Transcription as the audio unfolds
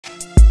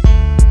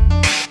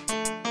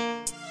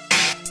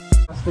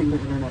last thing the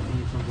internet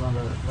needs is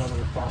another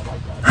thought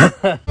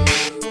like that.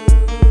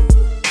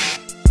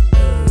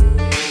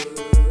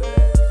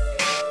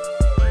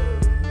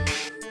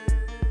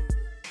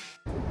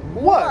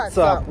 What's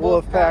up,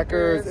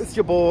 WolfPackers? It's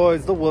your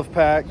boys, the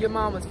Wolfpack. Your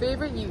mama's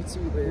favorite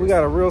YouTubers. We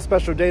got a real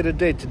special day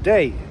today.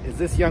 Today is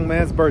this young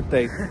man's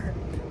birthday.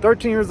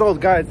 13 years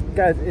old, guys.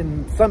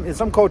 In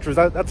some cultures,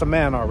 that's a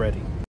man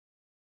already.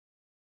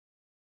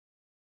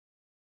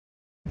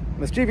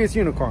 Mischievous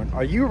Unicorn,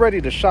 are you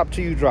ready to shop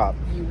till you drop?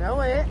 You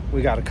know it.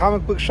 We got a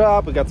comic book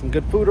shop. We got some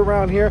good food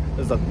around here.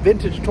 There's a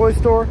vintage toy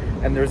store,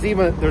 and there's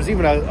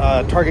even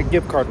a Target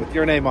gift card with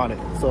your name on it.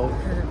 So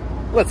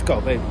let's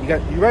go, baby.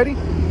 You ready?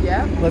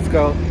 Yeah. Let's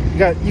go.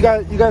 You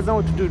guys know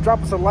what to do.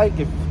 Drop us a like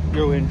if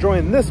you're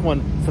enjoying this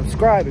one.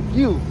 Subscribe if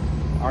you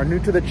are new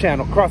to the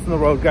channel. Crossing the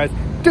road, guys.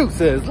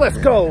 Deuces. Let's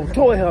go.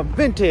 Toy Hunt,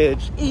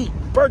 vintage, eat,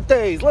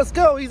 birthdays. Let's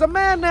go. He's a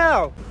man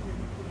now.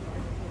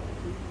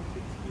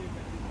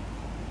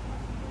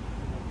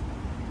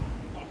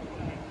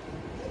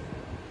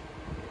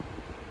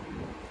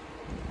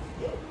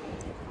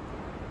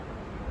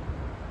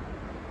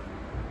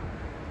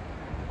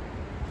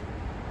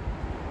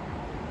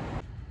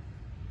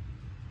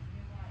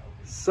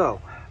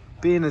 So,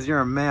 being as you're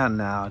a man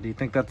now, do you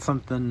think that's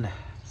something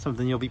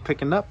you'll be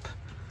picking up?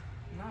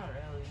 Not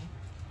really.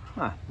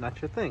 Huh,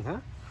 not your thing, huh?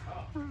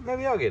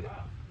 Maybe I'll get it.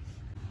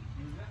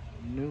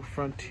 New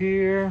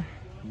Frontier,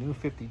 New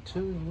 52,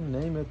 you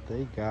name it,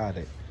 they got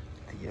it.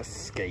 The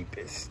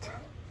Escapist.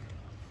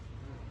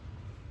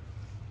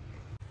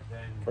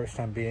 First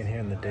time being here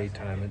in the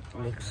daytime, it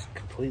looks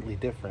completely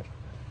different.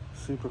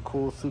 Super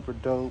cool, super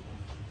dope.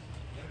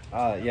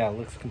 Yeah, it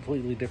looks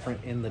completely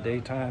different in the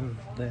daytime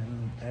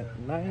than at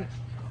night.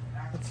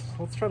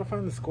 Let's try to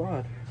find the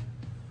squad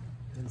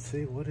and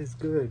see what is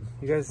good.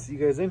 You guys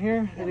in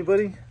here?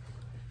 Anybody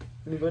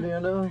I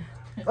know?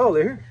 Oh,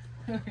 they're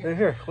here. They're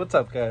here. What's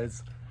up,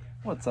 guys?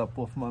 What's up,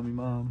 Wolf Mommy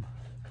Mom?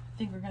 I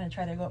think we're gonna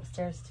try to go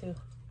upstairs too.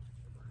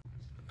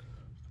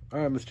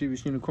 All right,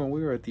 Mischievous Unicorn,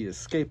 we are at the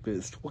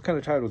Escapist. What kind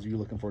of titles are you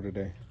looking for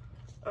today?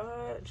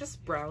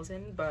 Just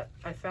browsing, but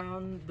I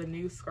found the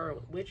new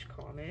Scarlet Witch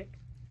comic.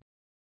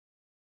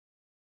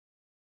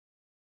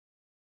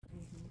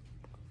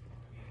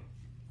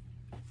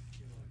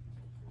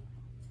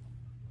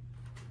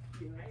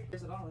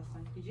 There's it all this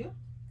time. Did you?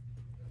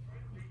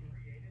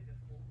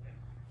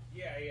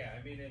 Yeah.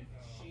 I mean,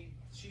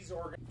 she's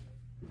organized.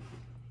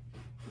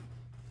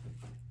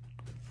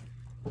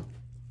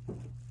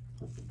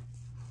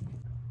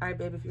 Alright,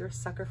 babe, if you're a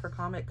sucker for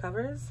comic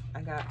covers,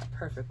 I got a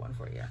perfect one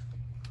for you.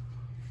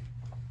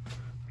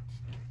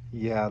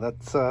 Yeah,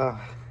 that's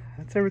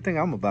everything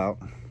I'm about.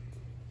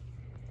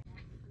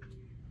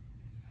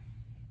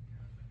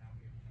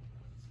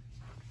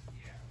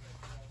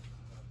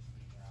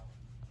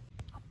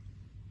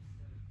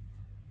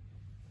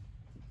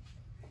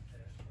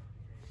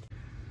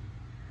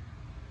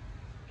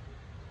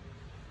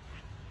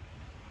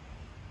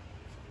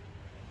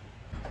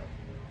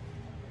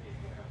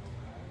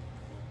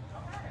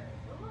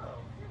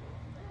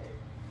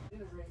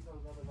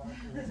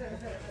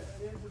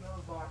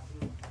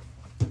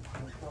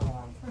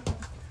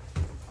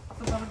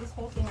 So some of this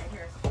whole thing right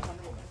here is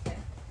Wonder Woman, okay?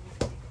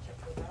 Check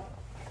those out.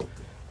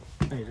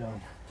 How you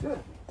doing? Good.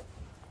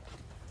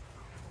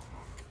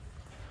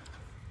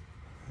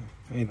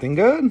 Anything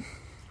good?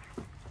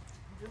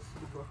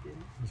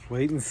 Just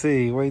wait and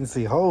see. Wait and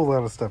see. Whole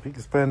lot of stuff. You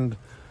can spend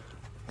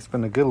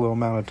a good little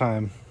amount of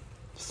time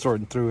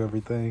sorting through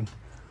everything.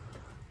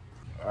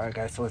 All right,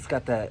 guys. So it's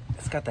got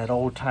that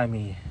old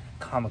timey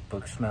comic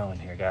book smell in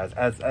here, guys.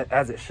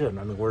 As it should.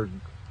 I mean, look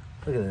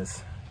at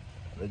this.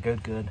 The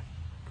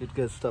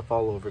good stuff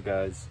all over,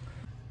 guys.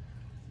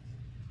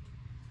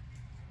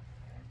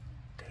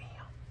 Damn.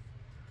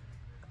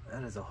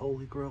 That is a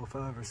holy grail if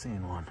I've ever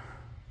seen one.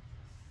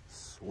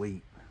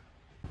 Sweet.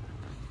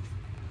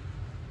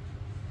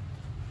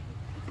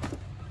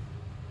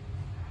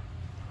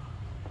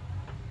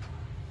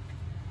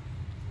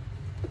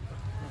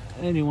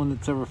 Anyone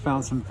that's ever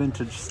found some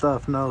vintage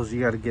stuff knows you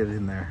got to get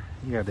in there.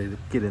 You got to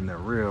get in there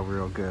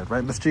real good.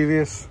 Right,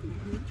 Mischievous?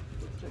 Mm-hmm.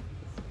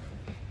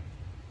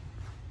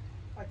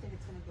 I think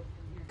it's gonna go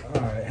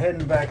from here. All right,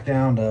 heading back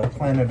down to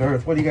planet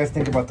Earth. What do you guys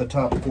think about the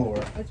top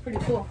floor? It's pretty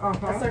cool.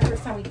 That's our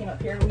first time we came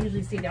up here. We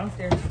usually stay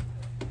downstairs.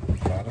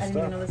 A lot of I didn't stuff.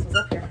 even know this was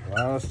up here. A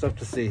lot of stuff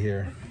to see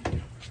here.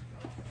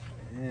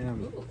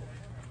 And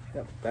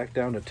yep, back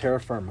down to terra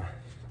firma.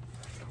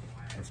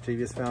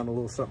 Mischievous found a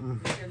little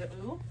something. Hear the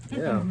ooh?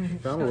 Yeah,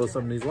 found a little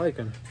something he's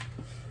liking.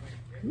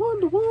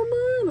 Wonder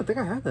Woman! I think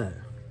I had that.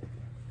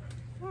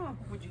 Oh,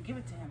 would you give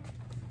it to him?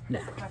 Nah.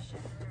 That's the question.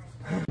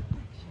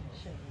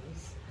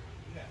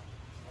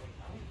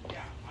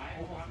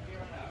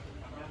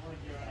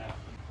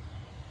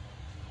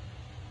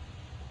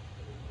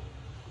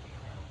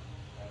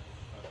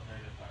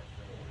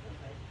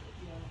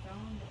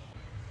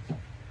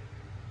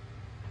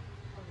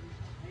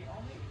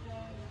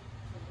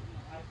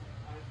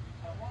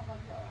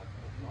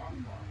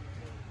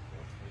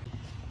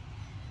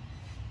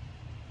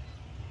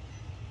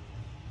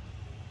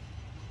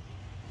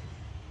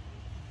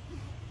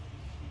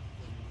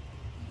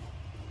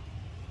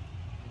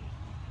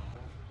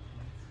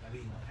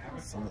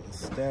 Some of the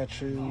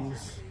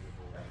statues.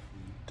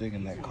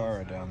 Digging that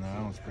car down there.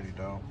 That was pretty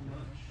dope.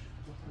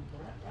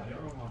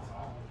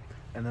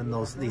 And then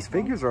these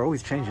figures are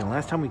always changing.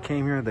 Last time we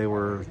came here, they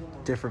were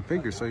different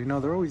figures. So you know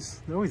they're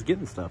always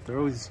getting stuff. They're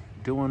always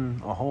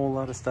doing a whole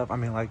lot of stuff. I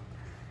mean, like,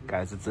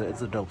 guys, it's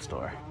a dope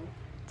store.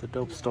 It's a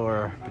dope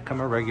store.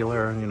 Become a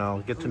regular, and you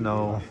know, get to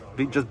know.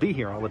 Just be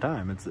here all the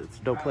time. It's a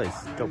dope place.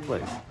 Dope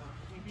place.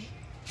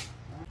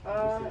 We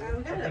got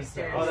it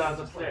upstairs. Oh, that was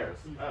upstairs.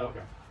 Oh,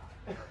 okay.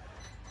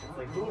 It's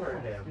like, who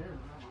heard him?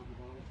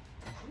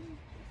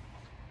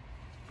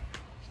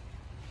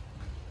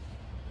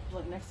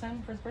 Look, next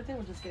time for his birthday,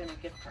 we'll just get him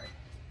a gift card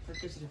for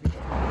gift certificate.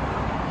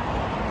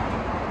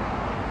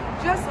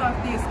 Just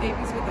off the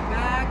escapees with the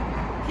bag,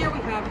 here we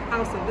have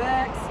House of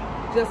X,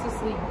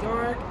 Justice League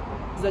Dark,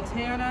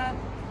 Zatanna,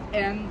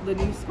 and the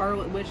new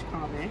Scarlet Witch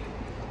comic.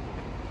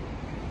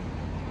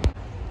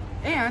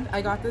 And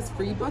I got this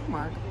free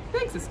bookmark.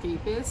 Thanks,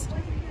 escapist.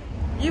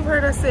 You've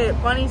heard us say it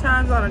plenty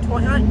times on a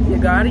toy hunt, you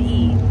gotta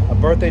eat. A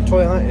birthday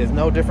toy hunt is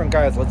no different,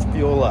 guys. Let's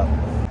fuel up.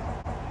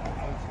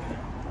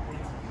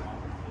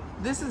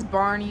 This is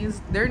Barney's.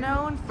 They're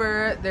known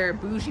for their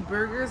bougie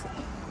burgers,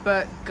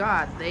 but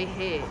God, they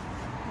hit.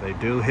 They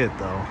do hit,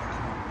 though.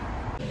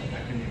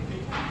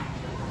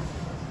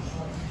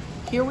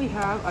 Here we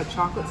have a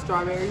chocolate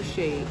strawberry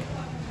shake.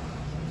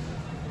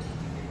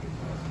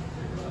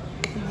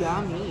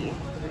 Yummy.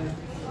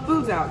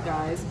 Food's out,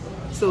 guys.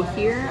 So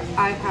here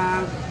I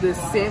have the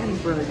salmon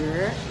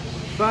burger,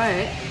 but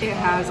it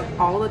has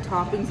all the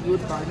toppings you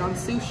would find on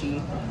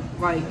sushi,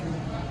 like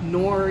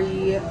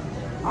nori,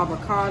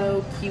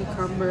 avocado,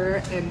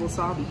 cucumber, and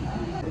wasabi.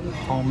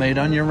 Homemade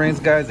onion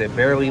rings, guys. They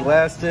barely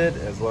lasted,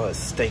 as well as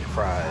steak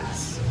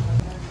fries.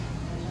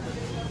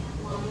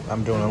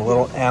 I'm doing a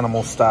little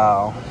animal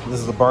style. This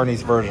is the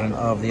Barney's version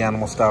of the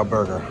animal style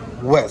burger.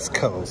 West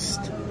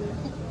Coast.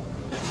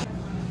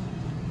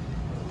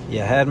 You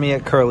had me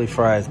at curly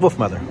fries. Wolf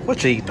Mother,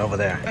 what you eating over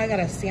there? I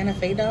got a Santa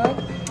Fe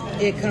dog.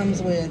 It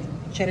comes with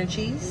cheddar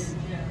cheese,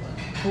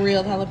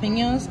 grilled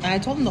jalapenos. I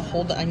told him to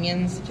hold the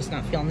onions, just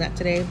not feeling that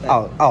today.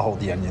 But I'll hold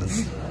the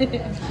onions.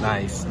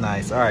 Nice,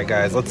 nice. All right,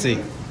 guys, let's see.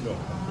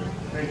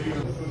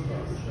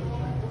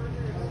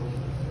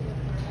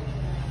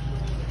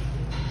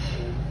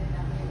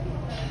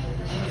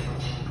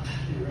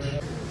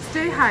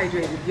 Stay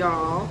hydrated,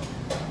 y'all.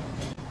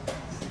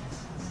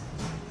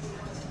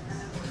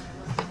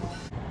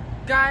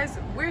 Guys,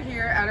 we're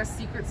here at a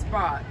secret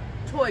spot,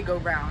 Toy Go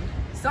Round.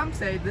 Some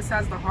say this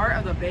has the heart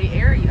of the Bay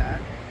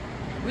Area.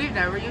 We've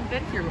never even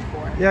been here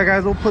before. Yeah,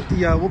 guys, we'll put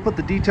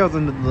the details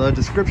in the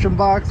description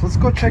box. Let's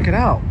go check it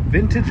out.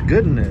 Vintage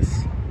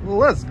goodness.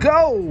 Let's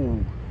go.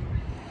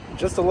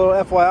 Just a little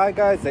FYI,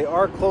 guys, they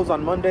are closed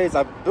on Mondays.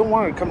 I've been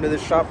wanting to come to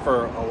this shop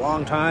for a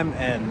long time,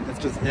 and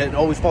it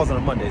always falls on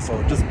a Monday.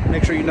 So just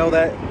make sure you know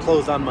that,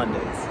 closed on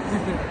Mondays.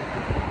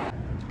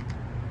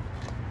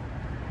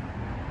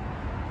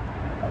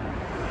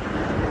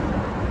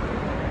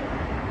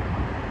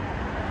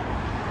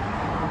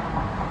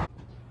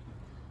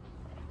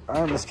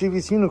 All right,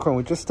 mischievous unicorn.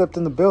 We just stepped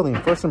in the building.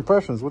 First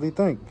impressions. What do you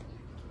think?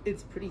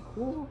 It's pretty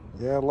cool.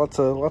 Yeah, lots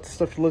of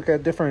stuff to look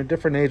at.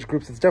 Different age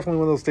groups. It's definitely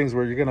one of those things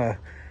where you're gonna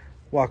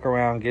walk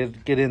around,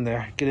 get in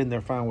there,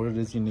 find what it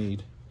is you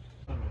need.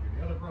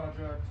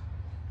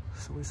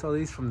 So we saw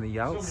these from the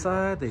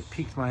outside. They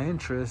piqued my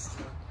interest.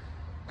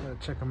 Gotta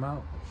check them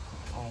out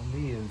on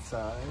the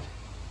inside.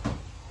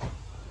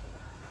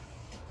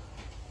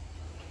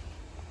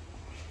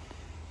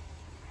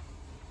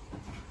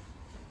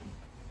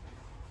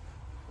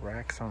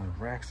 Racks on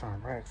racks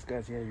on racks.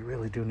 Guys, yeah, you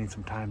really do need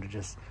some time to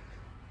just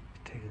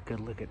take a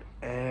good look at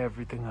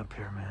everything up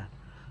here, man.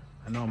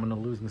 I know I'm gonna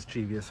lose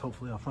mischievous.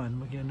 Hopefully I'll find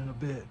him again in a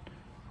bit.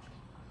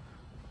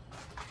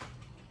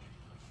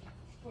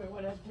 Boy,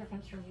 what a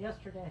difference from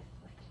yesterday,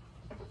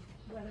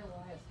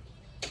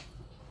 weather-wise.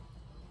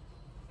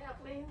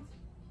 Kathleen?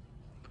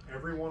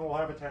 Everyone will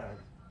have a tag.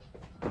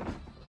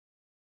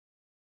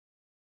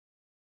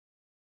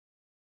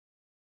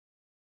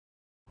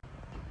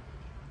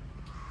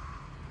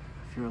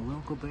 If you're a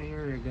local Bay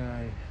Area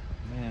guy,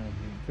 man,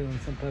 you're feeling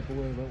some type of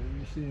way about what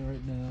you're seeing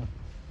right now.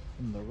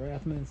 From the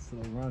Rathmans to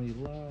the Ronnie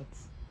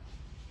Lots,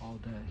 all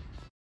day.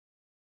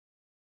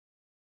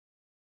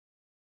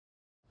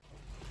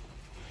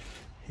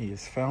 He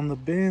has found the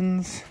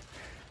bins.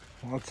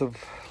 Lots of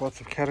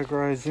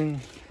categorizing.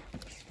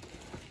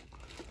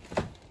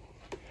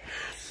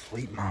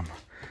 Sweet mama.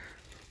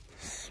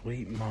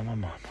 Sweet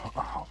mama.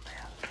 Oh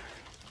man.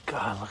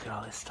 God, look at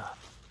all this stuff.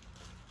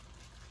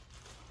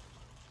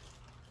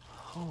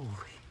 Holy.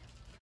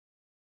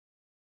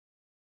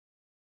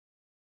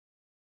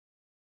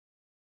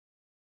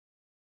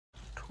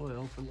 Toy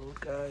overload,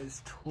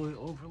 guys. Toy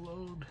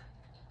overload.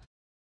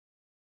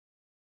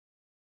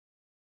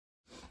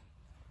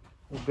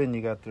 What bin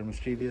you got there,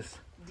 mischievous?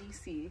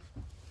 DC.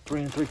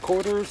 3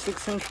 3/4,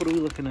 6 inch. What are we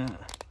looking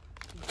at?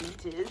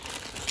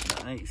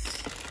 Vintage.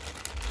 Nice.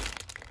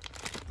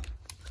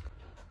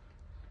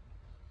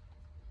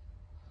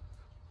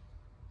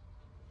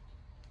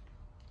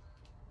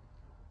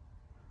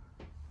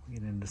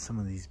 Get in into some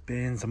of these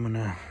bins. I'm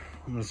gonna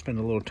spend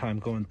a little time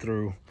going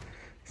through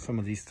some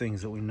of these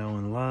things that we know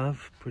and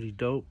love. Pretty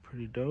dope,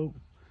 pretty dope.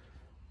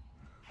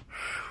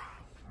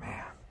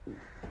 Man,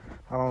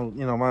 I don't,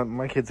 you know,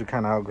 my kids are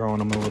kind of outgrowing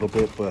them a little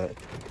bit, but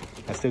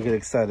I still get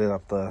excited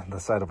off the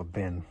sight of a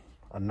bin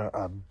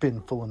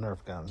full of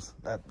Nerf guns.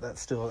 That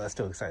still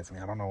excites me.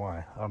 I don't know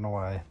why. I don't know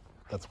why.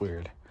 That's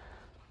weird.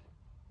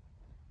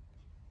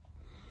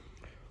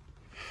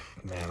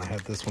 Man, I had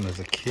this one as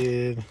a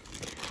kid.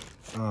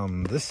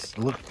 This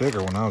looked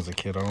bigger when I was a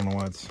kid. I don't know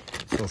why it's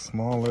so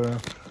smaller.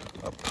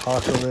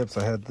 Apocalypse,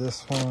 I had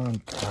this one.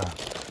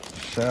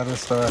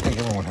 Shatterstar, I think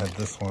everyone had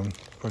this one.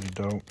 Pretty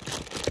dope.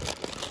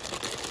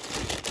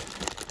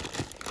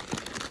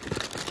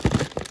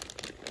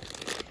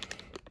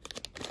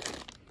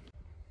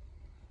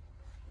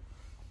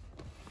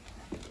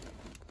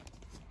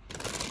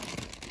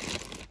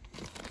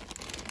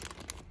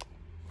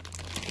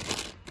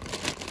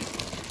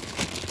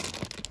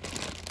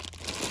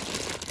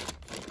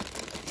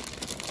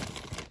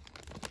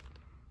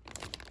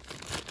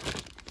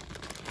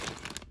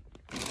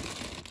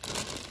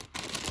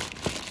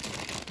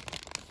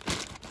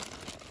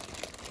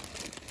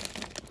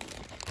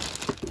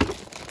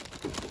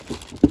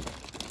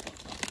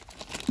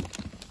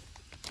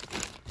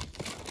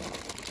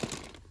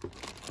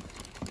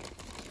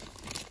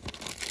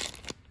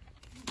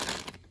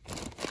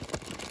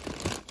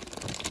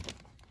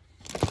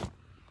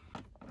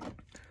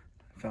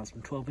 Found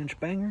some 12-inch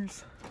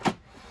bangers.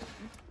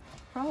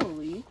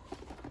 Probably.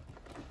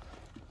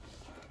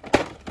 I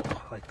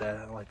like that.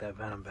 I like that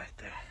Venom back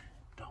there.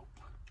 Dope.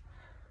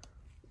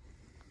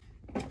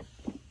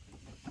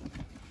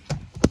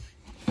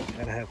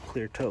 Gotta have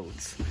clear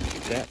toads.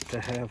 Got to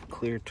have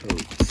clear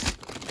toads.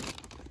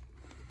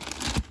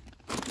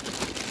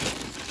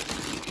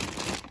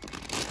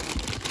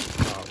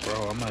 Oh,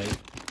 bro, I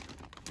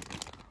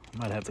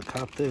might have to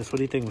cop this. What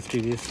do you think,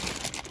 Mischievous?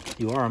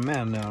 You are a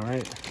man now,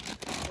 right?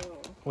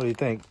 What do you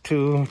think?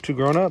 Too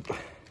grown up?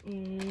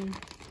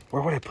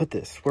 Where would I put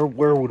this?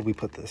 Where would we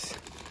put this?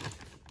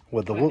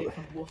 Would the wolf?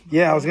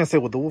 Yeah, I was gonna say,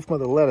 would the wolf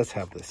mother let us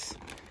have this?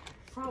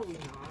 Probably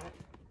not.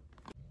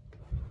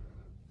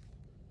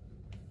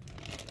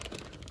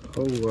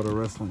 Whole lot of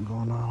wrestling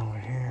going on over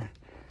here.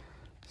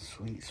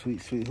 Sweet,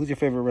 sweet, sweet. Who's your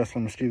favorite wrestler,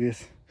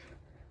 Mischievous?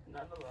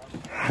 None of them.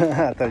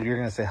 I thought you were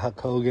gonna say Hulk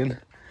Hogan.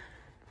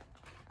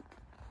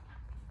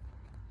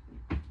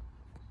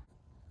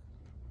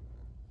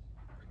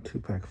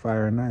 Two-pack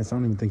Fire and Ice. I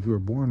don't even think you were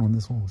born when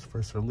this one was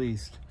first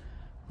released.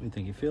 What do you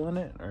think? You feeling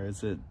it, or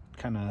is it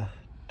kind of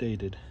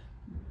dated?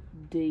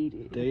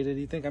 Dated. Dated?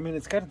 You think? I mean,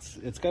 it's got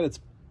its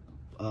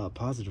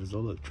positives. Oh,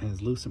 look,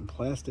 translucent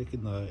plastic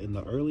in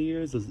the early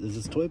years. Is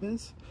this Toy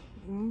Biz?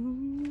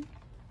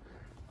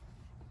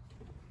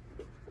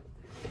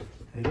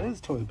 It is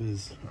Toy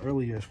Biz.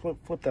 Early years.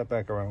 Flip that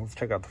back around. Let's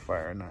check out the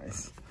Fire and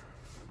Ice.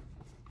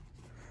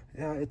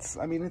 Yeah,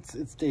 I mean,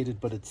 it's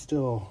dated, but it's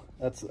still,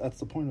 that's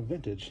the point of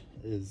vintage,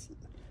 is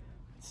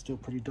it's still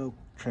pretty dope.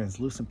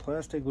 Translucent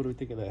plastic. What do we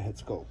think of that head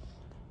sculpt?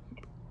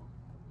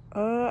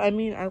 I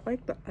mean, I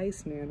like the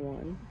Iceman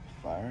one.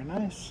 Fire and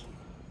Ice.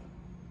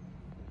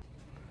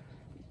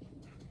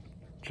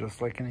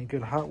 Just like any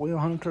good Hot Wheel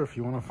hunter, if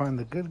you want to find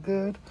the good,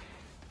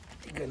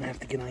 you're gonna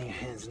have to get on your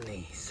hands and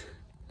knees.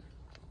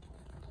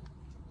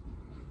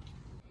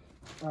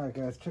 All right,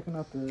 guys, checking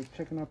out the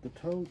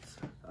totes.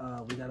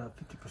 We got a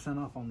 50%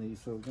 off on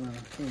these, so we're gonna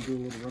do a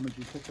little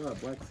rummaging. Check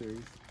out Black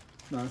Series.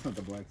 No, that's not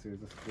the Black Series.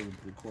 That's 3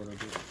 3/4. But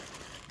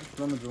let's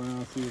rummage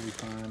around, see what we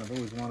find. I've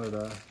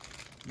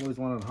always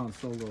wanted Han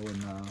Solo in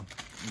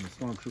the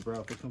Stormtrooper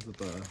outfit. Comes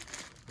with a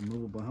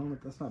removable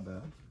helmet. That's not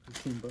bad.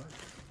 $15.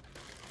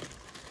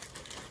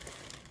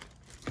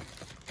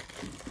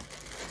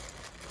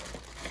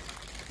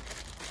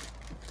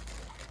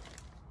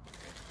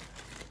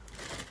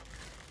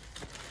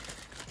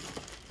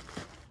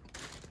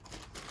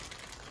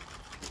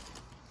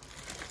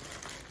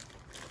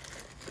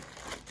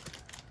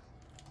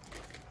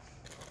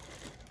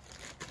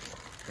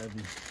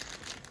 Heavy,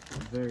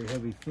 very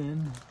heavy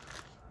fin.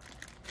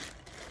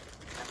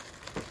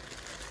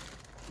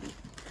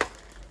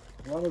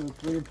 A lot of the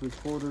 3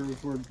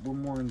 3/4 we're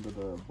more into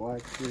the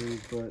Black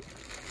Series, but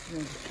you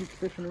know, just keep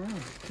fishing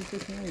around. Keep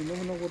fishing around. You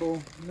never know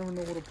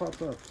what'll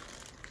pop up.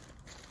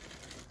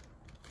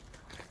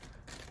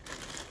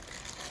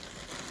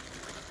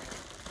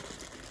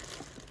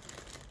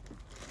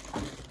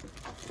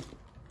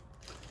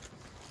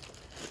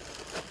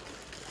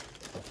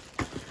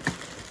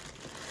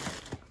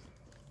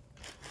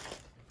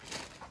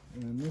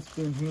 And this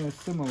bin here is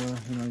similar.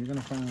 You know, you're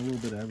gonna find a little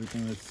bit of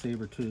everything. There's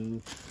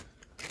Sabertooth,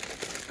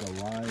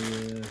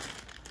 Goliath,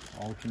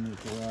 alternate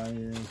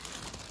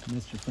Goliath,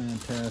 Mr.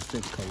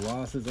 Fantastic,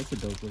 Colossus. That's a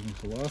dope looking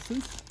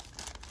Colossus.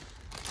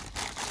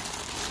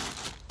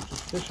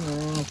 Just fishing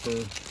around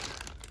for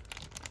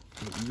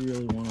what you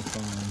really want to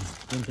find.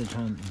 Vintage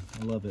hunting.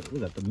 I love it.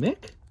 Look at the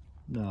Mick?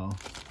 No,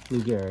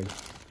 Lou Gehrig.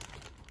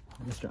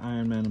 Mr.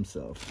 Iron Man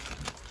himself.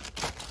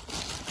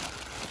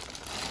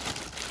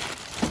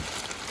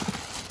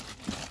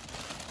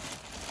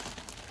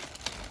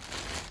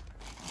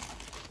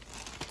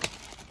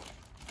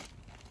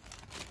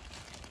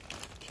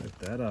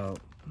 that out.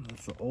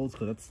 That's the old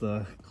school. That's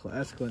the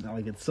classic one.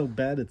 Like, it's so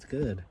bad, it's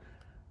good.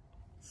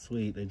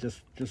 Sweet. They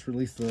just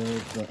released the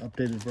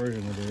updated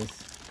version of this.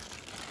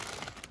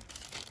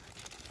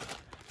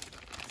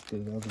 It's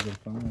good. That was a good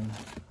find.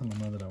 I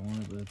don't know that I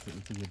want it, but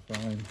it's a good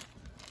find.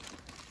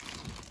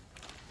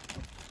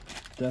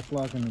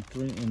 Deathlock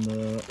in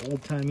the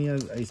old timey. I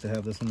used to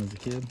have this one as a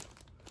kid.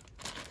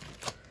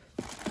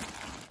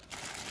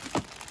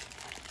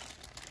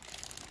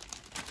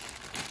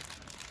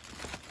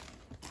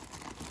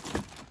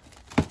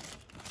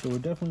 So we're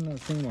definitely not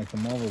seeing like the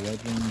Marvel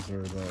Legends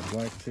or the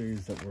Black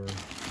Series that we're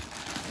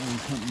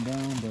always hunting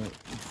down, but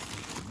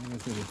it's, like I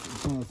said,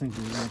 it's one of those things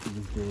that you have to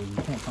just do. You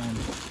can't find,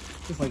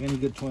 just like any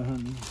good toy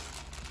hunting,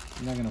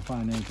 you're not gonna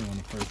find anything on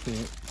the first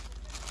hit.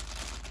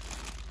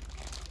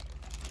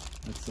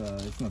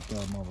 It's not the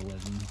Marvel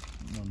Legends,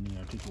 no the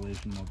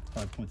articulation, no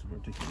 5 points of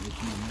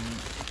articulation on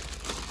that.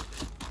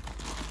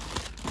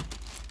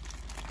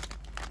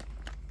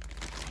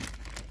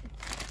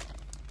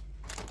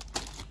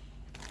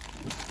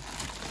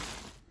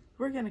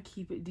 We're gonna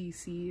keep it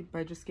DC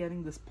by just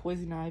getting this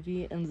Poison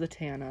Ivy and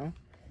Zatanna.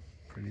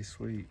 Pretty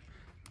sweet.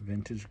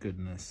 Vintage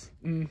goodness.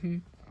 Mm-hmm.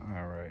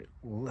 All right,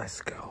 well,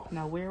 let's go.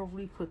 Now, where will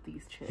we put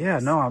these chips? Yeah,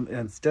 no,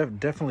 it's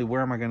definitely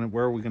where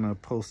are we gonna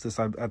post this?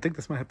 I think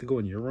this might have to go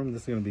in your room.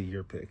 This is gonna be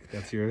your pick.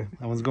 That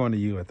one's going to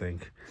you, I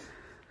think.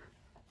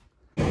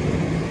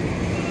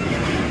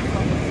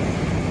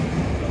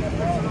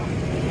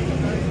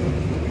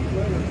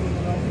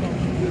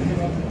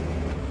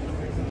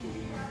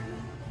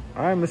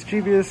 All right,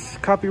 mischievous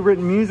copywritten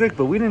music,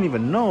 but we didn't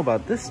even know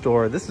about this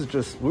store. This is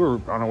just, we were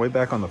on our way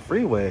back on the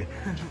freeway.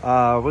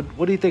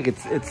 What do you think?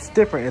 It's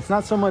different. It's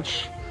not so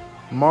much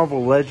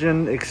Marvel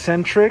Legend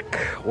eccentric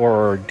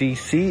or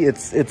DC.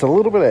 It's a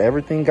little bit of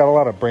everything. Got a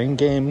lot of brain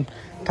game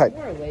type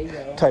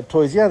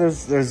toys. Yeah,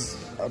 there's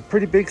a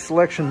pretty big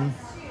selection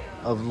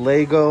of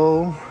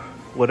Lego,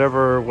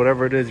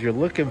 whatever it is you're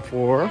looking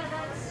for.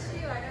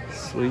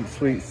 Sweet,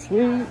 sweet,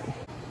 sweet.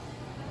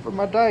 For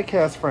my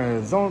die-cast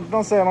friends.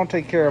 Don't say I don't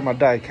take care of my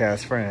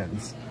die-cast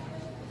friends.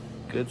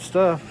 Good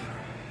stuff.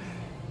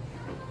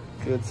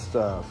 Good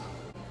stuff.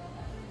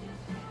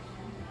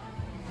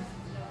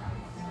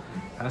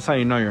 That's how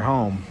you know you're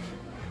home.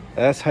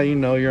 That's how you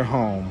know you're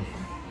home.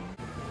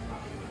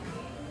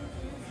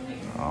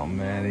 Oh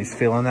man, he's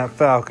feeling that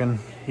Falcon.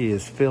 He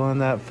is feeling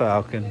that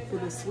Falcon. For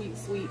the sweet,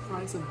 sweet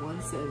price of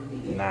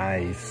 $170.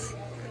 Nice.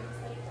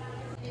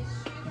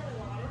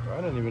 I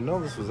didn't even know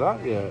this was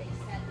out yet.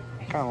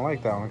 I kind of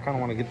like that one. I kind of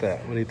want to get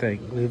that. What do you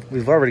think?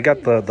 We've already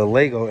got the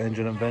Lego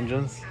Engine of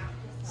Vengeance.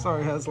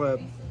 Sorry,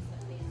 HasLab.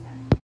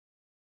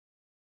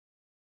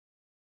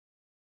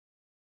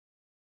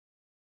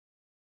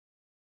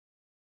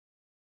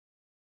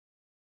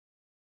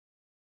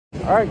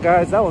 All right,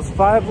 guys, that was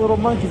 5 little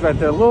monkeys right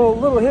there.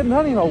 Little hidden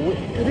honey. No, we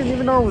didn't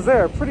even know it was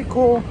there. Pretty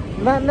cool.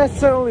 Not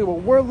necessarily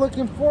what we're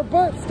looking for,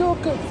 but still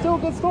a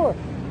good store.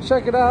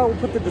 Check it out. We'll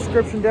put the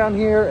description down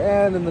here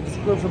and in the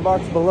description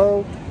box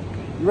below.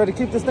 You ready to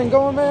keep this thing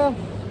going, man?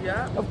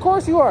 Yeah. Of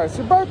course you are. It's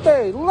your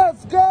birthday.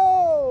 Let's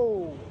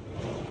go!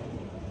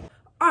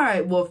 All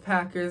right,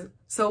 WolfPackers.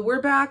 So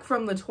we're back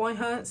from the toy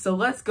hunt, so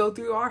let's go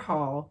through our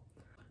haul.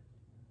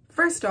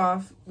 First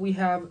off, we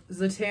have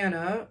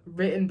Zatanna,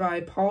 written by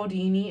Paul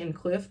Dini and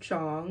Cliff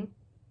Chong.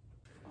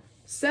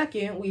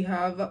 Second, we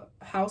have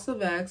House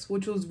of X,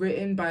 which was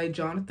written by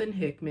Jonathan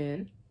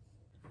Hickman.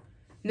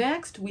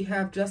 Next, we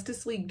have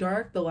Justice League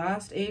Dark, The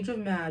Last Age of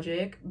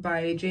Magic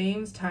by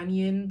James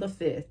Tynion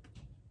V.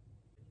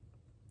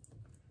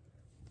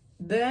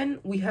 Then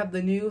we have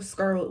the new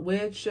Scarlet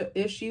Witch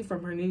issue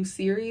from her new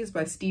series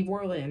by Steve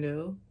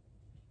Orlando.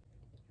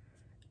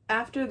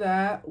 After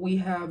that, we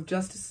have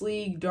Justice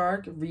League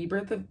Dark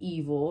Rebirth of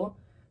Evil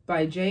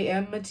by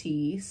J.M.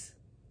 Matisse.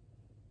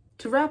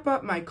 To wrap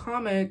up my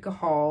comic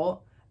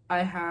haul,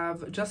 I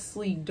have Justice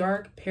League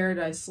Dark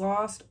Paradise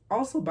Lost,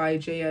 also by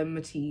J.M.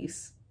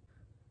 Matisse.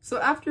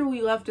 So after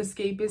we left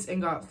Escapist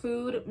and got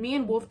food, me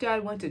and Wolf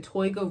Dad went to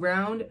Toy Go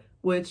Round,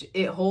 which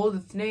it holds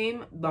its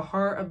name, the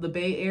heart of the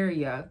Bay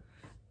Area.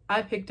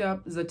 I picked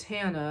up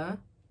Zatanna.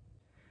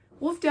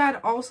 Wolf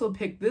Dad also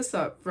picked this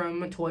up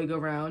from Toy Go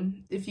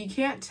Round. If you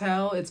can't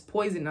tell, it's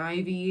Poison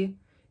Ivy.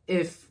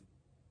 If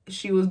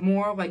she was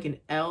more like an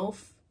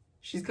elf,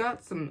 she's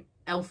got some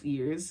elf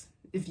ears,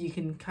 if you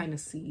can kind of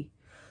see.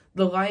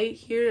 The light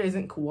here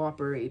isn't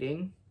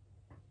cooperating.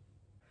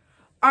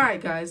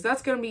 Alright guys,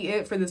 that's going to be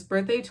it for this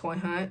birthday toy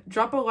hunt.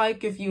 Drop a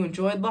like if you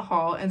enjoyed the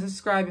haul and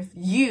subscribe if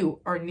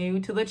you are new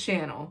to the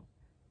channel.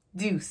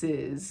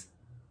 Deuces.